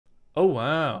Oh,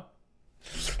 wow.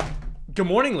 Good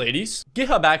morning, ladies.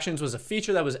 GitHub Actions was a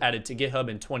feature that was added to GitHub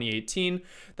in 2018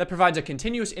 that provides a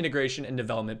continuous integration and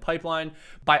development pipeline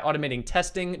by automating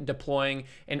testing, deploying,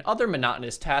 and other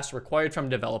monotonous tasks required from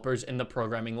developers in the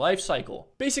programming lifecycle.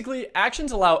 Basically,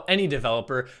 Actions allow any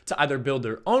developer to either build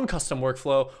their own custom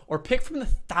workflow or pick from the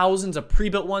thousands of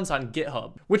pre-built ones on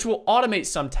GitHub, which will automate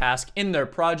some task in their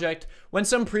project when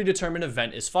some predetermined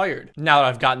event is fired. Now that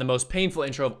I've gotten the most painful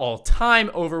intro of all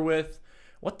time over with,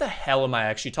 what the hell am I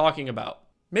actually talking about?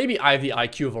 Maybe I have the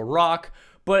IQ of a rock,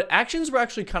 but actions were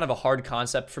actually kind of a hard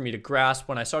concept for me to grasp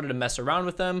when I started to mess around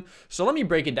with them, so let me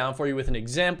break it down for you with an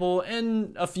example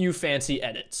and a few fancy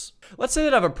edits. Let's say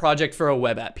that I have a project for a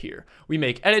web app here. We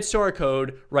make edits to our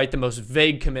code, write the most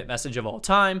vague commit message of all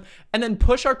time, and then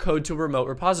push our code to a remote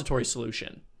repository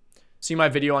solution. See my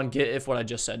video on Git if what I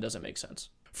just said doesn't make sense.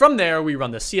 From there, we run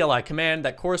the CLI command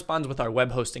that corresponds with our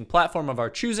web hosting platform of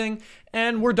our choosing,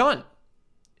 and we're done.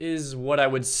 Is what I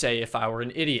would say if I were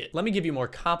an idiot. Let me give you a more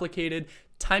complicated,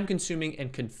 time-consuming,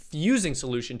 and confusing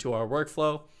solution to our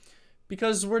workflow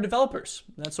because we're developers.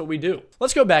 That's what we do.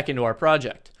 Let's go back into our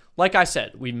project. Like I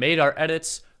said, we made our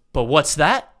edits, but what's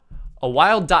that? A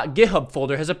wild.github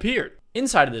folder has appeared.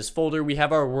 Inside of this folder, we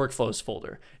have our workflows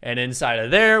folder, and inside of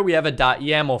there, we have a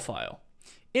 .yaml file.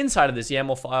 Inside of this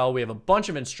YAML file, we have a bunch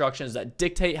of instructions that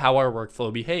dictate how our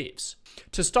workflow behaves.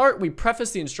 To start, we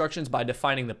preface the instructions by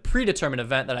defining the predetermined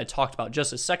event that I talked about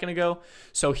just a second ago.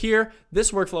 So here,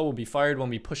 this workflow will be fired when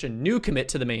we push a new commit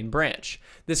to the main branch.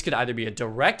 This could either be a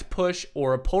direct push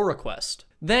or a pull request.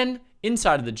 Then,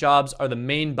 inside of the jobs are the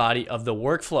main body of the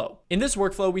workflow. In this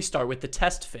workflow, we start with the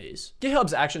test phase.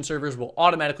 GitHub's action servers will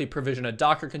automatically provision a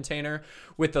Docker container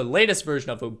with the latest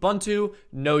version of Ubuntu,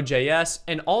 Node.js,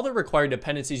 and all the required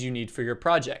dependencies you need for your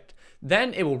project.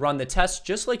 Then it will run the tests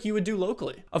just like you would do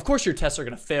locally. Of course, your tests are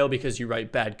going to fail because you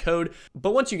write bad code,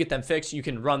 but once you get them fixed, you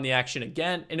can run the action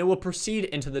again and it will proceed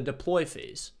into the deploy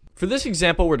phase. For this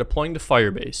example, we're deploying to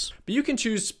Firebase, but you can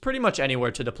choose pretty much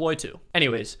anywhere to deploy to.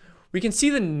 Anyways, we can see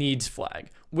the needs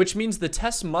flag, which means the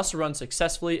tests must run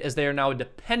successfully as they are now a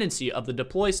dependency of the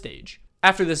deploy stage.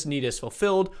 After this need is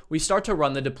fulfilled, we start to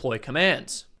run the deploy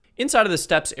commands. Inside of the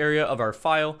steps area of our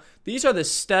file, these are the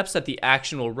steps that the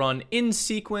action will run in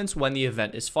sequence when the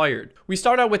event is fired. We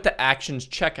start out with the actions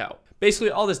checkout.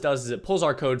 Basically, all this does is it pulls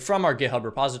our code from our GitHub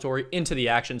repository into the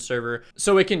action server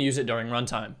so it can use it during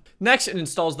runtime. Next, it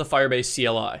installs the Firebase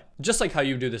CLI. Just like how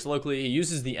you do this locally, it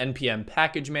uses the npm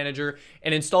package manager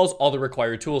and installs all the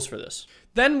required tools for this.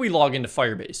 Then we log into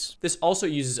Firebase. This also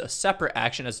uses a separate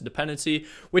action as a dependency,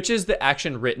 which is the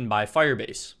action written by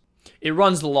Firebase. It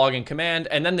runs the login command,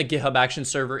 and then the GitHub Action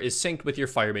server is synced with your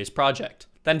Firebase project.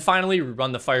 Then finally, we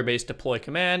run the Firebase deploy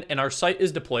command, and our site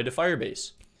is deployed to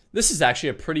Firebase. This is actually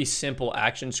a pretty simple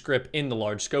action script in the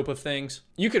large scope of things.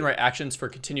 You can write actions for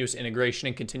continuous integration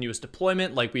and continuous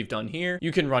deployment like we've done here.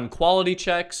 You can run quality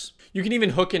checks. You can even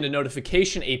hook into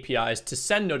notification APIs to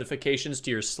send notifications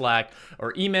to your Slack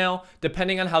or email,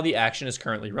 depending on how the action is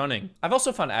currently running. I've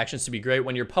also found actions to be great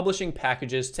when you're publishing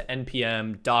packages to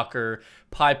npm, Docker,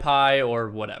 PyPy, or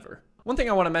whatever. One thing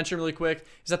I want to mention really quick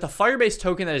is that the Firebase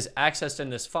token that is accessed in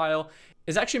this file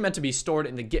is actually meant to be stored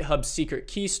in the GitHub secret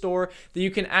key store that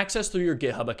you can access through your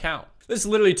GitHub account. This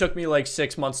literally took me like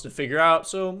 6 months to figure out,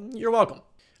 so you're welcome.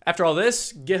 After all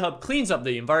this, GitHub cleans up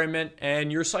the environment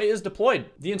and your site is deployed.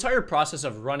 The entire process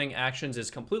of running actions is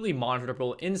completely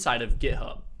monitorable inside of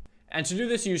GitHub. And to do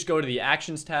this, you just go to the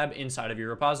Actions tab inside of your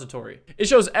repository. It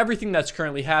shows everything that's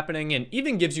currently happening and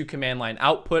even gives you command line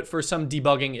output for some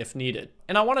debugging if needed.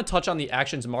 And I want to touch on the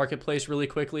Actions marketplace really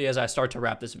quickly as I start to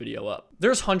wrap this video up.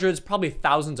 There's hundreds, probably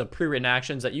thousands of pre-written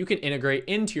actions that you can integrate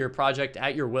into your project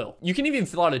at your will. You can even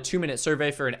fill out a 2-minute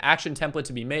survey for an action template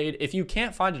to be made if you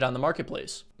can't find it on the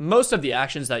marketplace. Most of the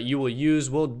actions that you will use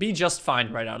will be just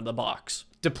fine right out of the box.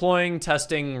 Deploying,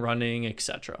 testing, running,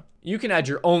 etc. You can add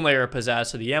your own layer of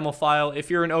pizzazz to the YAML file if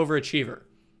you're an overachiever.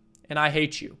 And I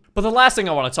hate you. But the last thing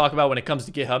I want to talk about when it comes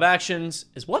to GitHub Actions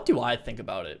is what do I think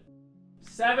about it?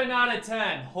 7 out of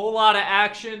 10. Whole lot of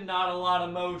action, not a lot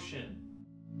of motion.